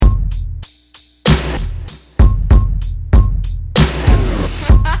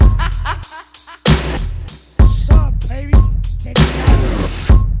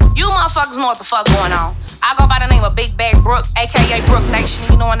what the fuck going on. I go by the name of Big Bag Brooke, aka Brooke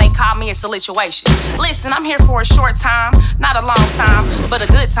Nation. You know when they call me, it's a situation. Listen, I'm here for a short time, not a long time, but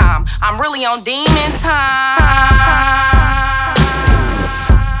a good time. I'm really on demon time.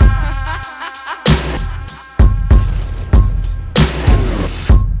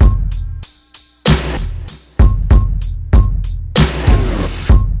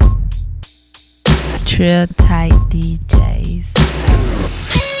 Trill Tight DJs.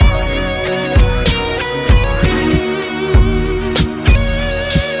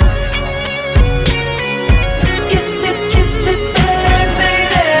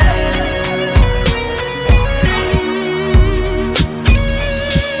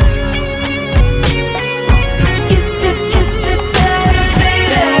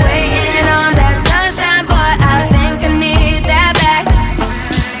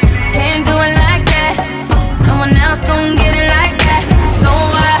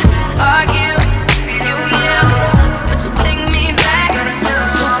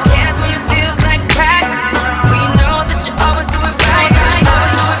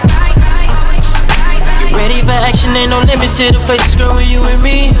 Ain't no limits to the places, girl, where you and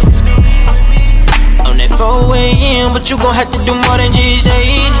me. On that 4 a.m., but you gon' have to do more than just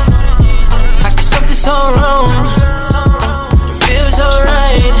hate. I guess something's so wrong, it feels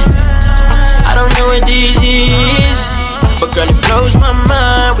alright. I don't know what this is, but girl, it blows my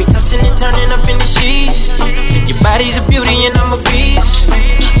mind. We tossing and turning up in the sheets. Your body's a beauty and I'm a beast.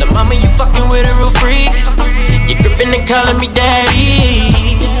 The mama, you fucking with a real freak. You gripping and calling me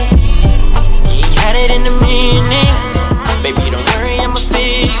daddy. Had it in a minute, baby, don't worry, I'ma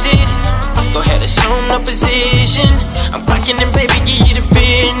fix it. Go ahead, assume the position. I'm fucking and baby, give you the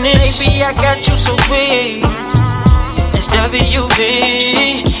business. Baby, I got you so quick.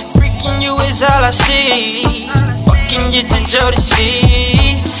 SWV, freaking you is all I see. Fucking you to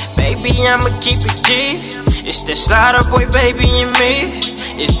Jodeci, baby, I'ma keep it G. It's the slider boy, baby, and me.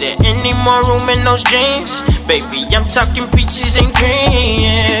 Is there any more room in those dreams? Baby, I'm talking peaches and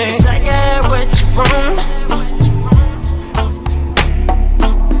cream. 'Cause I got what you want,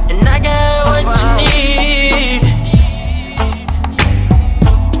 and I got what you need.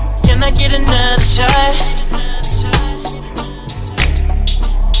 Can I get another shot?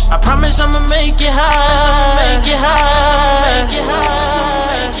 I promise I'ma make it high. Make it high. Make it high.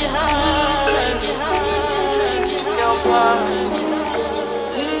 Make it high. Make it high.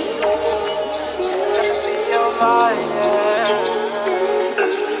 Your body.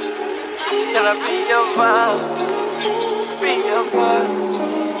 Can I be your vibe? Be your vibe.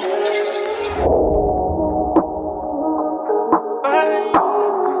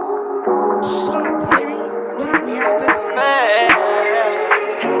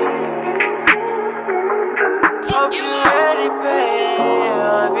 Hope you ready, babe.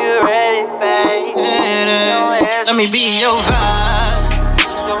 Hope you ready, babe. Let me be your vibe.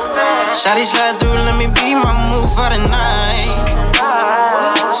 Shawty slide through, let me be my move for the night.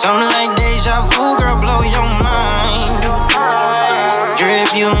 Something like deja vu, girl, blow your mind.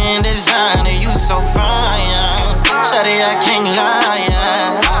 Drip you in designer, you so fine. Shawty, I can't lie,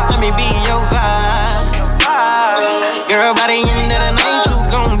 let me be your vibe. Girl, by the end of the night, you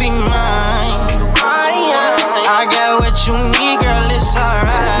gon' be mine. I got what you need, girl, it's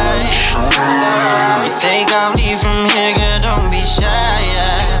alright. You take off, leave from here, girl, don't be shy,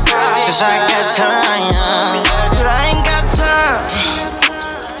 Cause I got time, but I ain't got time.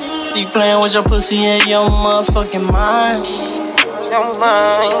 You playing with your pussy in your motherfucking mind. Your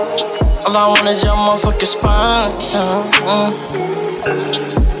mind. All I want is your motherfucking spine.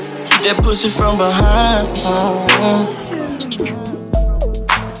 That pussy from behind.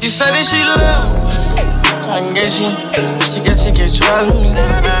 You said that she love. I guess she get trust me.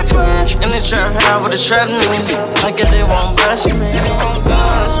 In the trap house with the trap me. I guess they won't bust me.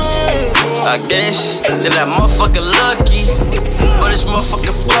 I guess that motherfucker lucky, but this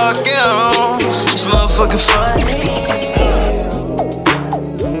motherfucker fucking, this motherfucker fucking,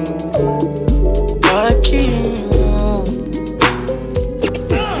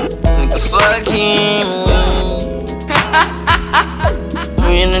 nigga fucking,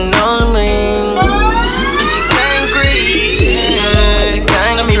 we in the know me, but she can't agree,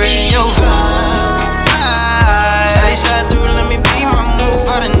 can't be ready your vibe. Shawty slide through, let me be my move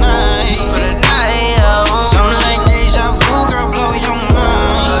for the night. Something like deja vu, girl, blow your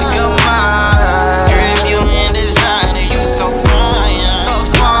mind. Drip you in designer, you so fine.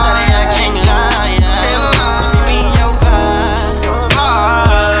 Shawty, I can't lie, Let me be your vibe.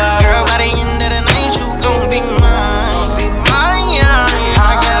 Girl, by the end of the night, you gon'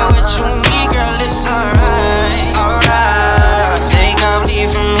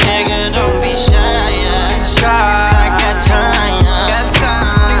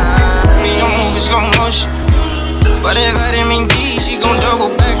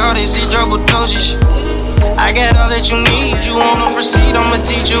 ecstasy, double dosage. I got all that you need. You wanna proceed? I'ma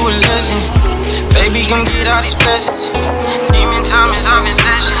teach you a lesson. Baby, come get all these blessings. Demon time is off in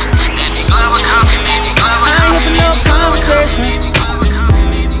session. Dandy Glover coming, Dandy Glover coming. I ain't here for no conversation.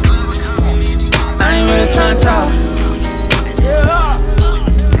 I ain't really tryna talk.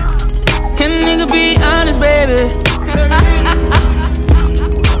 Can a nigga be honest, baby?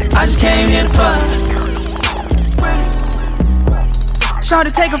 I just came here to fuck.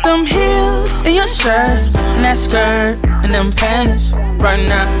 Shawty, take off them heels and your shirt and that skirt and them panties right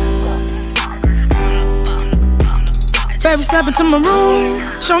now. Baby, step into my room,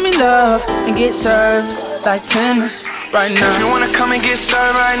 show me love and get served like tennis right now. If you wanna come and get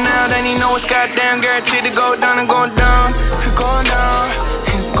served right now, then you know it's goddamn guaranteed to go down and go down, and go down,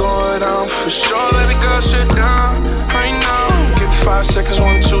 and go down for sure. Baby girl, sit down right now. Give it 5 seconds,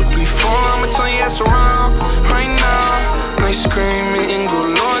 1, 2, 3, 4. I'ma turn your ass around right now. Nice screaming and go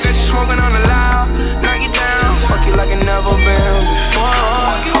low. I got you smoking on the loud. Knock it down, fuck you like it never been before.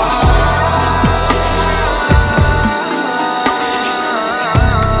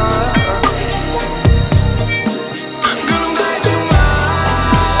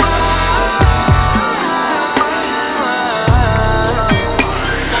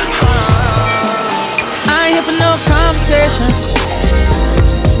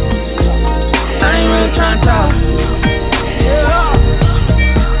 I ain't really tryna talk.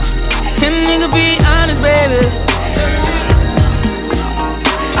 Can a nigga be honest, baby?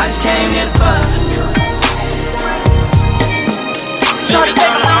 I just came here to fuck. Shorty,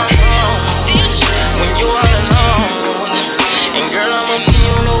 take my phone when you all alone. And girl, I'ma be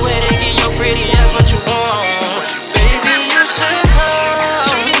on the way to get your pretty ass what you want. Baby, you should come.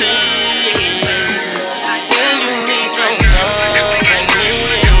 Show me this. Tell you need some company.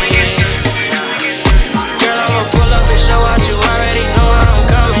 Girl, I'ma pull up and show out. You already know I'm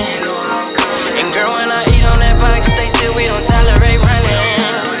coming. And girl, when I eat on that box, stay still, we don't tolerate running.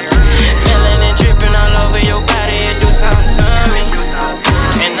 Melanin dripping all over your body, it do something to me.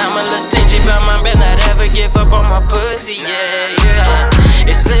 And I'm a little stingy about my bet, not ever give up on my pussy, yeah, yeah.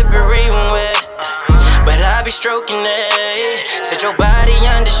 It's slippery when wet, but I be stroking it. Set your body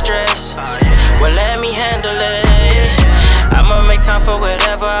under stress, well let me handle it. I'ma make time for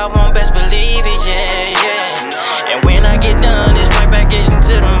whatever I want, best believe it, yeah, yeah. And when I get done, it's right back getting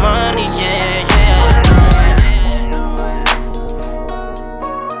to the money, yeah, yeah.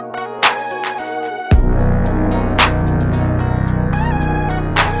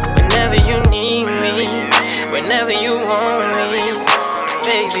 Whenever you need me, whenever you want me,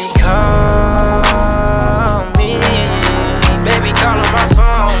 baby, call me. Baby, call on my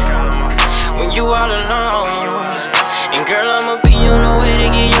phone when you all alone. And girl, I'ma be on the way to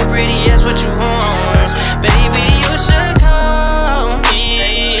get your pretty ass what you want. Baby, you should call me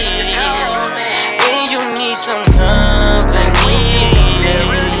when you need some company.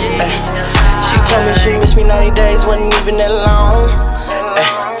 She told me she missed me 90 days, wasn't even that long.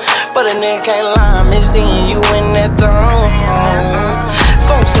 But a nigga can't lie, I miss seeing you in that throne.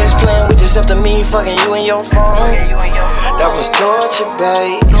 Phone sex playing with yourself to me, fucking you in your phone. That was torture,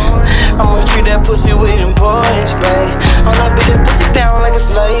 babe. I'ma treat that pussy with importance, babe. I'ma beat that pussy down like a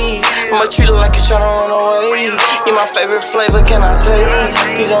slave. I'ma treat it like you tryna run away. You my favorite flavor, can I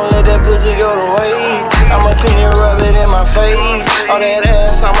taste? Please don't let that pussy go to waste. I'ma clean it, rub it in my face. All that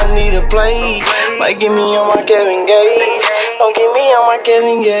ass, I'ma need a plate. Might get me on my Kevin Gates. Don't get me on my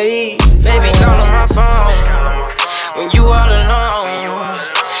Kevin Gates. Baby, call on my phone when you all alone.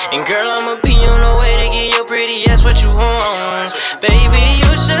 And girl, I'ma be on the way to get your pretty ass what you want. Baby,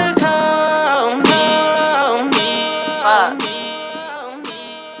 you should call me.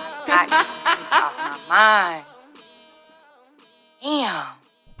 I can't sleep off my mind. Damn.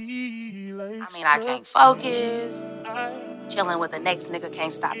 I mean, I can't focus. Chilling with the next nigga,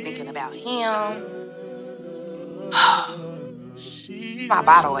 can't stop thinking about him. My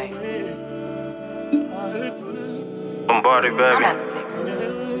bottle way. Bombarded, baby. I'm at the Texas.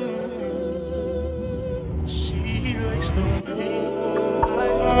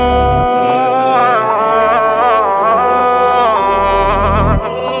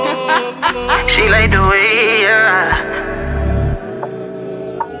 She like the way, yeah.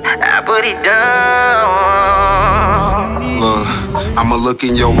 I put it down. Look, I'ma look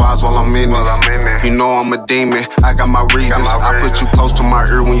in your eyes while I'm in it. You know I'm a demon, I got my reasons. I put you close to my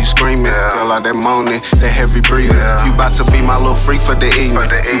ear when you screaming. Feel like that moaning, that heavy breathing. You bout to be my little freak for the evening.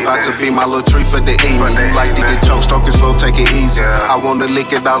 You bout to be my little treat for the evening. You like to get choked, stroke it slow, take it easy. I wanna lick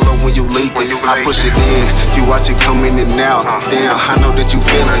it all up when you leak it. I push it in, you watch it come in and out. Damn, I know that you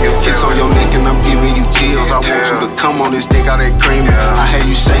feel it. Kiss on your neck and I'm giving you chills. I want you to come on this dick, all that cream. I hate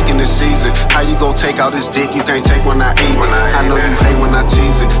you shaking this season. How you gon' take all this dick? You can't take when I eat it. I know you hate when I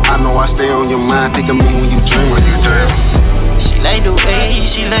tease it. I know I stay on your mind, think of me when you dream. She like the way,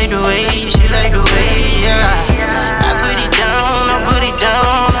 she like the way, she like the way, yeah. I put it down, I put it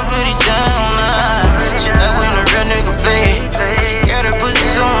down, I put it down. She like when a real nigga play. Got her pussy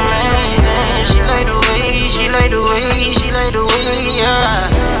so amazing. She like the way, she like the way, she like the way,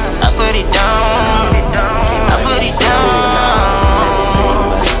 yeah. I put it down, I put it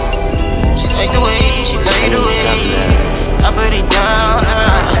down. She like the way, she like the way. I put it down,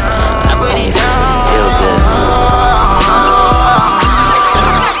 I put it down. Feel good.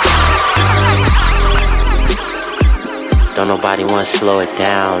 Don't nobody wanna slow it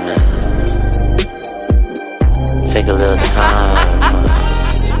down. Take a little time.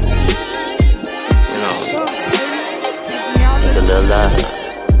 You know, take a little love.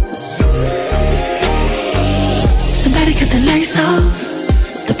 Somebody cut the lights off.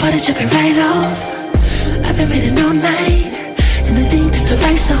 The party jumping right off. I've been waiting all night, and I think it's the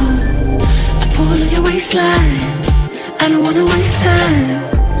right song. I pull on your waistline. I don't wanna waste time.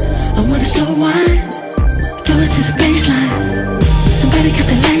 I wanna slow wine, blow it to the baseline. Somebody cut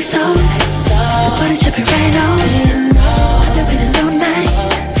the lights off. The party jumping right off. I've been waiting all night,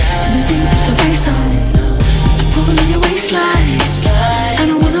 and I think it's the right song. I pull on your waistline. I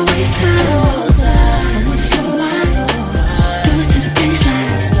don't wanna waste time.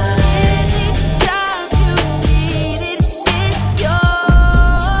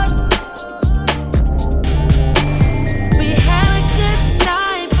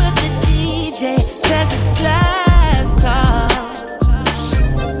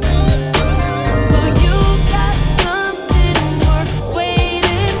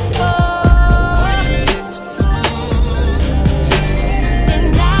 wanna slow wine, blow it to the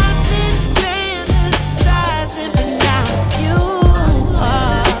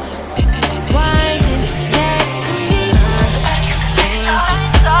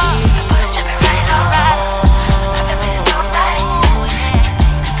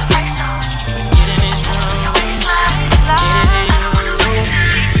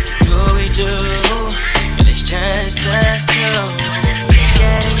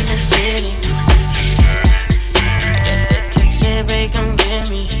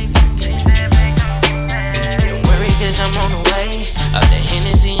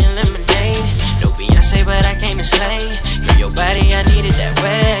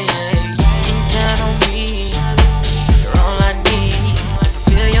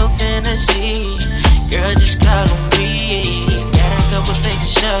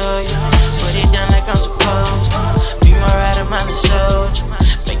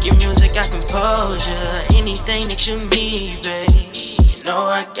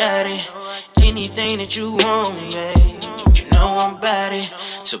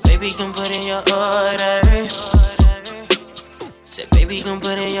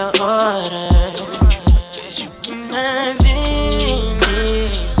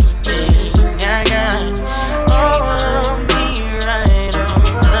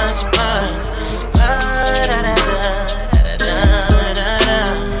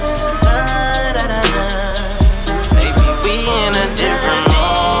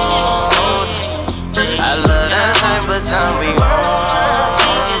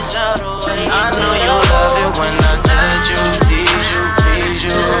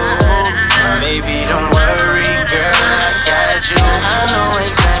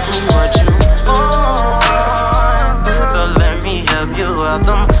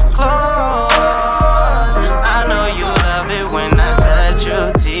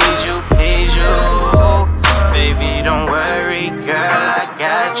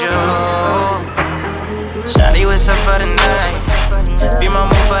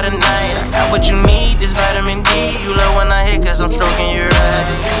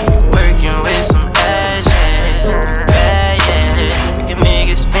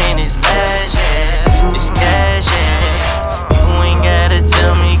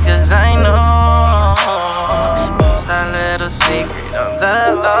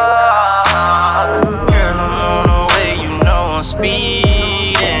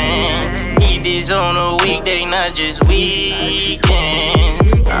On a weekday, not just weekend.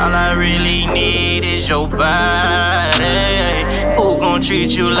 All I really need is your body. Who gon'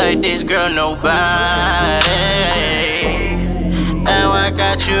 treat you like this, girl? Nobody. Now I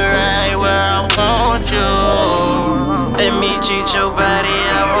got you right where I want you. Let me treat your body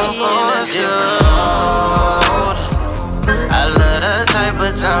how we in a different mode. I love the type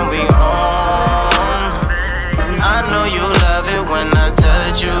of time we on. I know you love it when I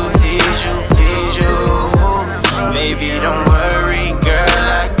touch you, tease you, please you. Baby, don't worry, girl,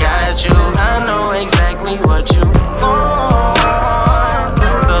 I got you. I know exactly what you want.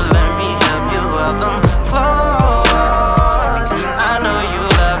 So let me help you out them clothes. I know you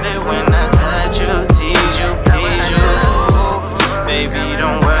love it when I touch you, tease you, please you. Baby,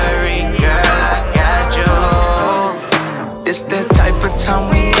 don't worry, girl, I got you. It's that type of time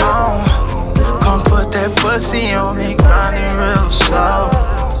we on. Come put that pussy on me, grinding real slow.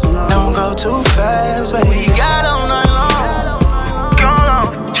 Don't go too fast, baby. We got all night long. Gone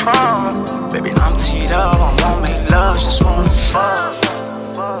on Patron. Baby, I'm teed up. I won't make love, just wanna fuck.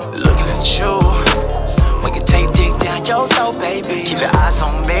 Looking at you. We can take dick down your throat, baby. Keep your eyes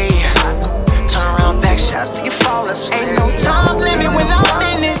on me. Turn around, back shots till you fall asleep. Ain't no time limit when I'm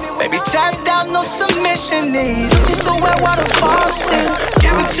in it. Baby, tapped out, no submission needs. See so wet, water faucet.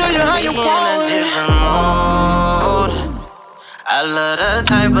 Give it to you how you want it. In a different mode. I love the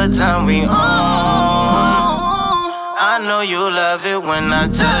type of time we on. I know you love it when I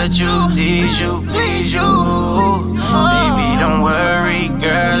touch you, tease you, please you. Baby, don't worry,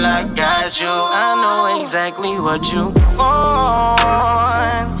 girl, I got you. I know exactly what you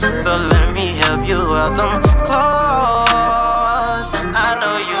want. So let me help you out them clothes. I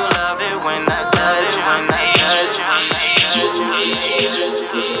know you love it when I touch you, when I touch you.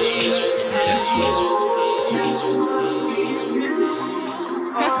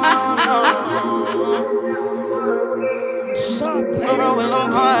 I'm rolling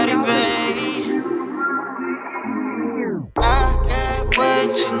on party, baby. I got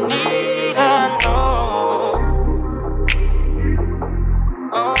what you need, I know.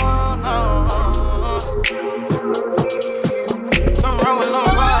 Oh no. I'm rolling on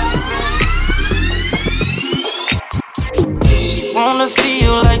party, baby. She wanna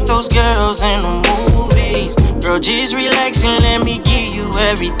feel like those girls in the movies. Girl, just relax and let me give you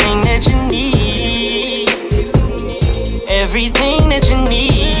everything that you need. Everything that you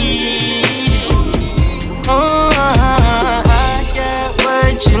need. Oh, I got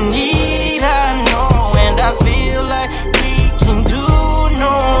what you need, I know. And I feel like we can do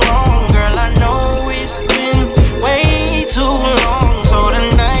no wrong. Girl, I know it's been way too long. So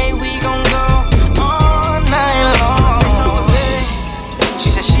tonight we gon' go all night long. She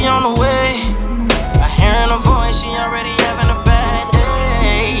said she on the way. I hear in her voice, she already having a bad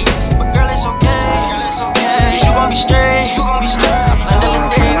day. But girl, it's okay. Cause you gon' be straight.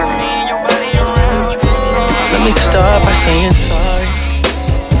 Let me start by saying sorry.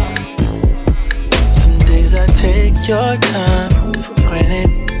 Some days I take your time for granted.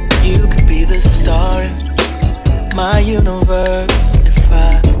 You could be the star in my universe if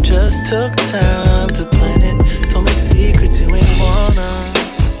I just took time to plan it. Told me secrets you ain't wanna.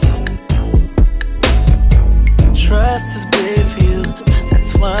 Trust is big for you,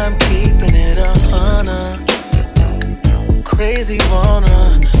 that's why I'm keeping it 100. Crazy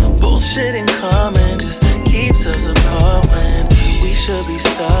wanna bullshit in common just keeps us apart when we should be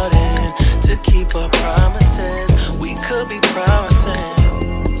starting to keep our promises. We could be promising.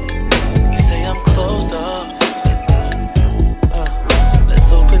 You say I'm closed off.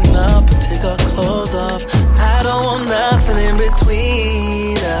 Let's open up and take our clothes off. I don't want nothing in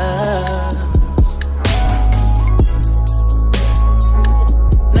between us.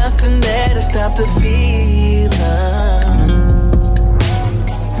 Nothing there to stop the feeling.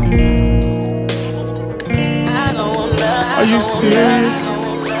 Are you serious?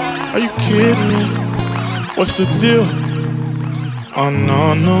 Are you kidding me? What's the deal? Oh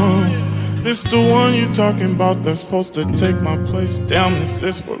no, no. This the one you talking about that's supposed to take my place. Damn, is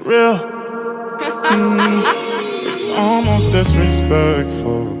this for real? It's almost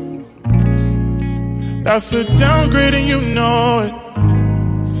disrespectful. That's a downgrade and you know it.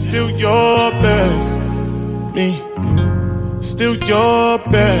 Still your best, me. Still your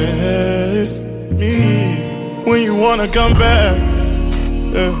best, me. When you wanna come back,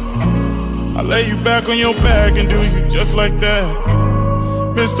 yeah, I lay you back on your back and do you just like that.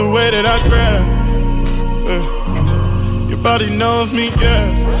 Miss the way that I grab, yeah. Your body knows me,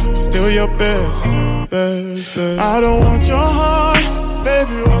 yes. I'm still your best, best, best. I don't want your heart,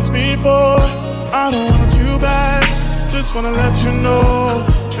 baby, once before. I don't want you back, just wanna let you know.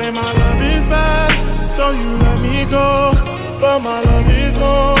 Say my love is bad, so you let me go. But my love is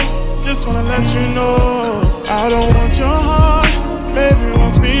before. Just wanna let you know I don't want your heart, maybe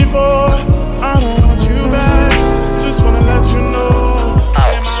once before. I don't want you back, just wanna let you know.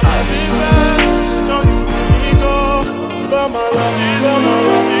 Say my love is bad, so you let me go. But my love is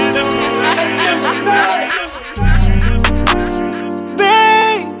just wanna let you, just wanna let you, just wanna let you.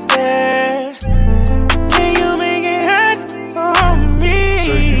 Baby, can you make it hot for me?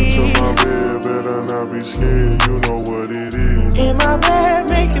 Take you to my bed, better not be scared, you know what it is. In my bed,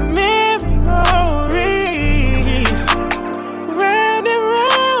 making memories. Round and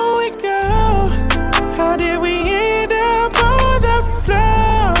round we go. How did we end up on the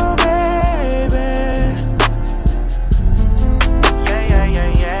floor, baby?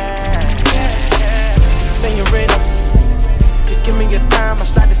 Yeah. Senorita, just give me your time, I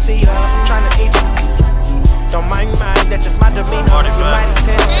start to see her. I'm trying to eat you. Don't mind mine, that's just my demeanor. You might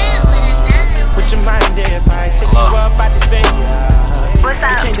tell. Would you mind if I take you up by this venue? You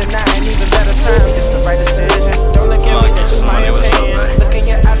can't deny an even better time. It's the right decision. Don't look at me, that's just my opinion. Look in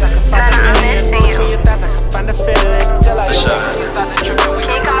your eyes, I can find a million. Between your thighs, I can find a feeling. Till I start to trip and we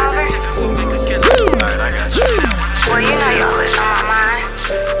don't make a killing. Alright, I got you. Well, you know you always on my mind.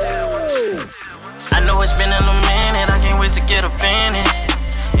 I know it's been a little minute, I can't wait to get up in it.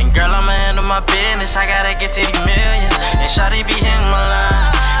 And girl, I'ma handle my business, I gotta get to these millions. And shawty be hitting my line,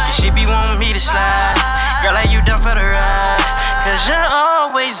 cause she be wanting me to slide. Girl, are you down for the ride? Cause you're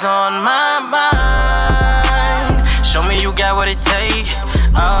always on my mind. Show me you got what it takes,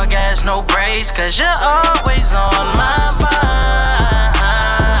 all gas, no brakes. Cause you're always on my mind.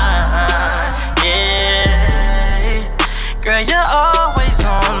 Yeah, girl, you're always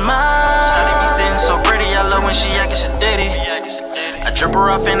on my mind. Shawty be sitting so pretty, I love when she actin' shadiddy. I drip her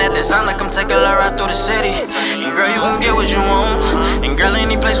off in that designer, come take a lot right through the city. And girl, you gon' get what you want. And girl,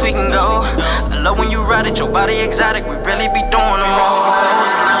 any place we can go. I love when you ride it, your body exotic. We really be doing them all.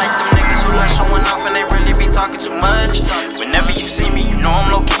 I'm not like them niggas who not showing off and they really be talking too much. Whenever you see me, you know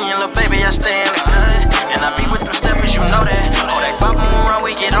I'm low key and little baby, I stay in the cut. And I be with them steppers, you know that. Oh, that pop around,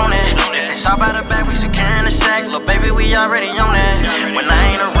 we get on that. If they saw by the back, we securing the sack. Little baby, we already on that. When I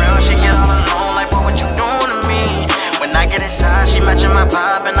ain't around, she get all alone. Like, what you doing to me? When I get inside, she matching my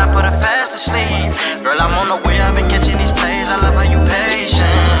vibe and I put her fast to sleep. Girl, I'm on the way, I've been catching these plays. I love how you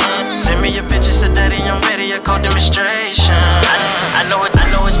patient. Send me your pictures to daddy, I'm ready, a cold demonstration. I know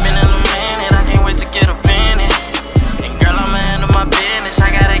it's been a minute, I can't wait to get up in it. And girl, I'ma handle my business,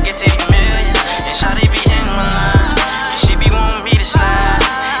 I gotta get to these millions. And shawty be hitting my line, and she be wanting me to slide.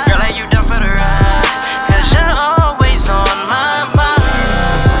 Girl, are you down for the ride? Cause you're always on my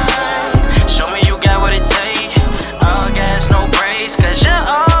mind. Show me you got what it takes, all gas, no brakes. Cause you're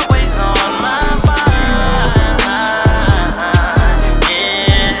always on my mind.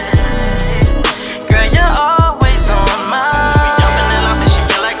 Yeah, girl, you're always on my mind. We jumping it off and she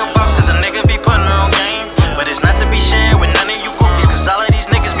feel like a boss, cause a nigga be putting her on game. But it's not to be shared with none of you goofies, cause all of these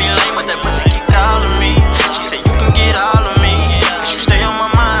niggas be lame. But that pussy keep calling me, she say you can get all of me, cause you stay on my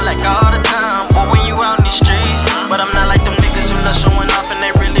mind like all the time. Boy, when you out in these streets. But I'm not like them niggas who love showing off and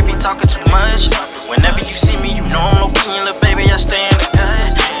they really be talking too much. Whenever you see me, you know I'm low key and little baby, I stay in the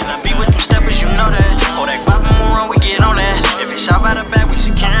cut. And I be with them steppers, you know that. Oh, that pop and move on, we get on that. If it's shot by the back, we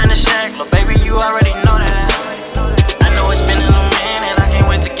securing the shack. Little baby, you already know that. I know it's been a little minute, I can't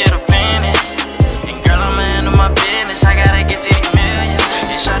wait to get up in it. And girl, I'ma handle my business, I gotta get to these millions.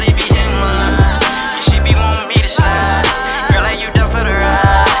 And shawty be hitting my line, and she be wanting me to slide. Girl, are you down for the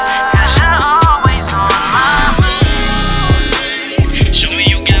ride? Cause you're always on my mind. Show me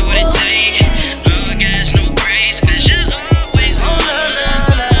you got what it takes, all gas, no brakes. Cause you're always on my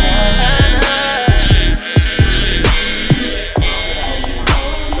mind.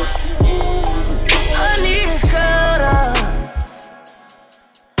 I need a cuddle,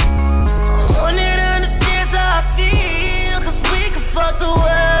 someone that understands how I feel, cause we can fuck the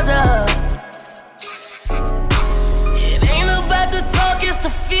world up. It ain't about the talk, it's the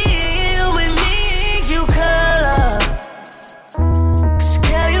feel. With me and you cuddle, cause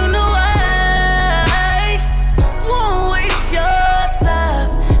girl, you know I won't waste your time.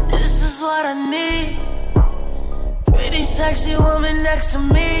 This is what I need, pretty sexy woman next to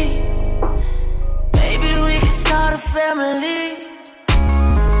me. Maybe we can start a family.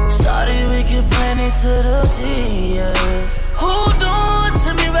 Started, we can plan it to the tears. Hold on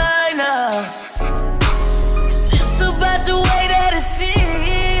to me right now, cause it's about the way that it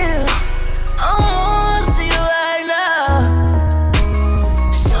feels. I'm on to you right now,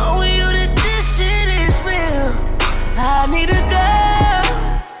 showing you that this shit is real. I need a girl,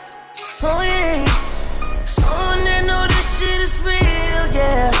 oh yeah, someone that know this shit is real,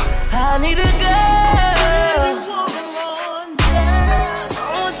 yeah. I need a girl,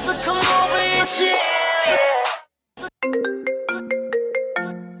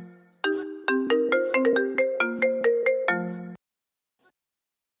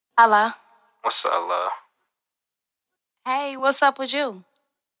 Hello. What's up, love? Hey, what's up with you?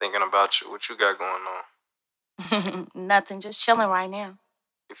 Thinking about you. What you got going on? Nothing, just chilling right now.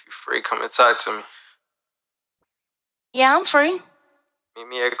 If you free, come and talk to me. Yeah, I'm free. Meet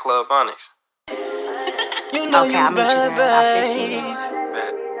me at Club Onyx. You know Okay, you I'll meet you there in about 15 bad,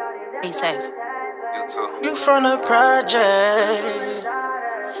 minutes. Bet. Be safe. You too. you from the project.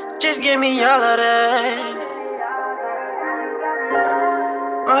 Just give me all of that.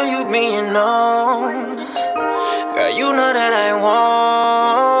 Are you being known? Girl, you know that I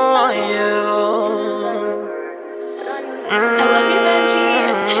want you. I love you,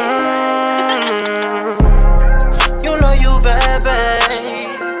 Benji. You know you bad,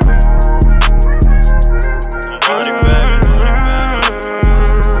 babe. Money, baby.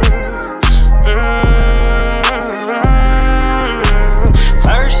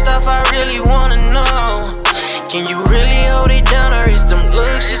 First off, I really wanna know, can you really hold it down, or is them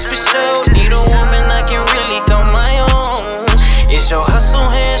looks just for show? Need a woman I can really call my own. Is your hustle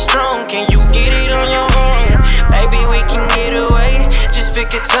headstrong? Can you get it on your own? Baby, we can get away. Just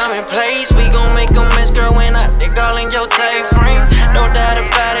pick a time and place. We gon' make a mess, girl, when I dig all in your tape frame. No doubt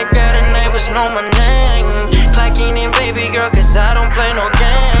about it, girl, the neighbors know my name. Clocking in, baby girl, cause I don't play no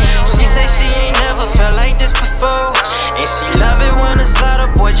games. She say she ain't never felt like this before, and she love it when the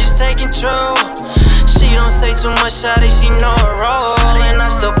slider boy just take control. She don't say too much, shawty, she know her role. And I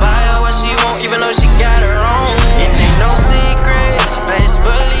still buy her what she want, even though she got her own. And ain't no secrets, best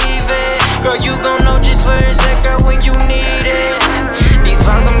believe it. Girl, you gon' know just where it's at, girl, when you need it. These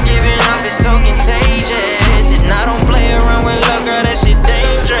vibes I'm giving off is so contagious, and I don't play around with love, girl, that shit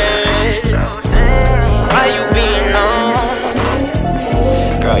dangerous. Why you being on?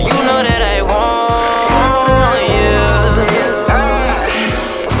 Girl, you know that I want you.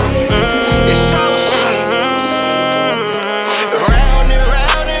 It's so round and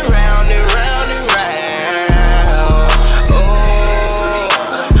round and round and round and round. Oh,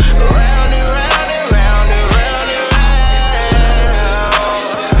 round and round and round and round and round.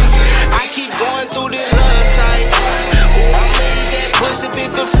 I keep going through the love cycle. Oh, I made that pussy bit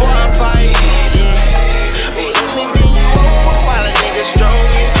before I fight.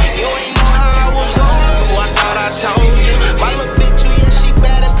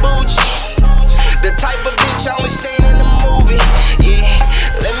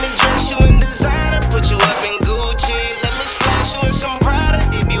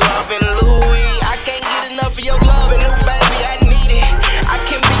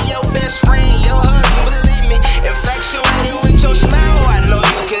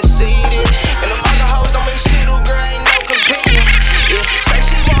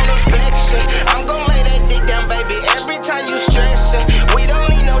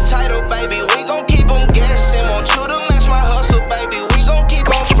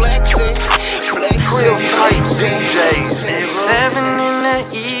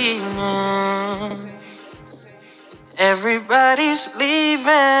 Everybody's leaving.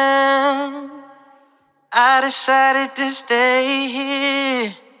 I decided to stay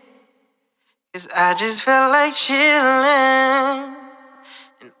here, 'cause I just felt like chilling.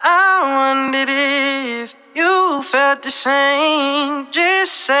 And I wondered if you felt the same.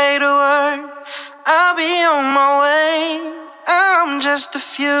 Just say the word, I'll be on my way. I'm just a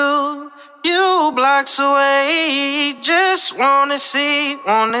few blocks away. Just wanna see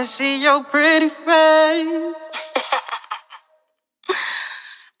your pretty face.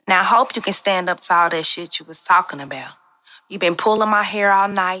 Now, I hope you can stand up to all that shit you was talking about. You been pulling my hair all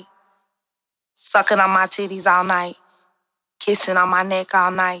night, sucking on my titties all night, kissing on my neck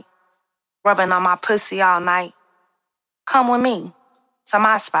all night, rubbing on my pussy all night. Come with me to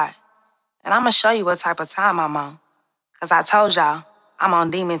my spot, and I'ma show you what type of time I'm on. 'Cause I told y'all, I'm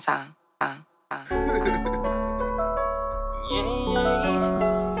on demon time.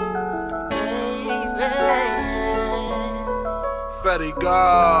 Fetty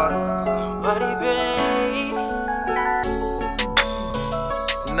God. Buddy, babe.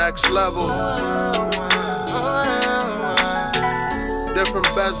 Next level. Different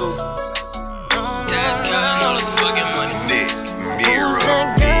bezel. That's kind of fucking money. Nick Miro. Who's that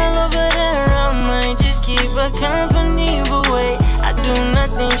girl over there? I might just keep her company, but wait, I do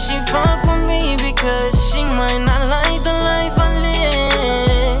nothing. She fuck with me because she might not like the life I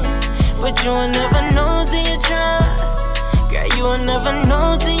live. But you will never know till you try. Girl, you will never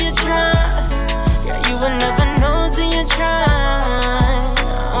know till you try. Girl, you will never know till you try.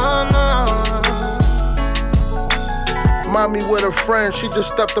 Oh no. find me with a friend. She just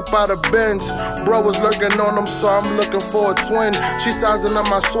stepped up out of Benz. Bro was lurking on him, so I'm looking for a twin. She sizing up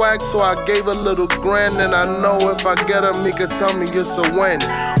my swag, so I gave a little grin. And I know if I get her, Mika tell me it's a win.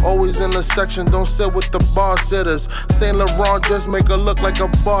 Always in the section, don't sit with the bar sitters. Saint Laurent just make her look like a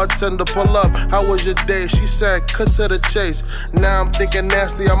bartender. Pull up, how was your day? She said, cut to the chase. Now I'm thinking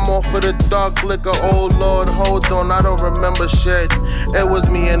nasty, I'm off for the dark liquor. Oh Lord, hold on, I don't remember shit. It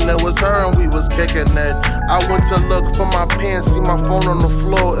was me and it was her and we was kicking it. I went to look for my pants, see my phone on the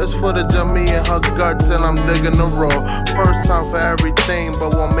floor. It's footage of me and her guts and I'm digging the roll. First time for everything,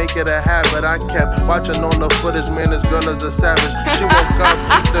 but won't make it a habit. I kept watching all the footage, man, this girl is a savage. She woke up,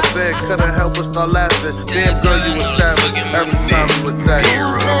 hit the bed, couldn't help but start laughing. Damn girl, you was savage, every time you attack.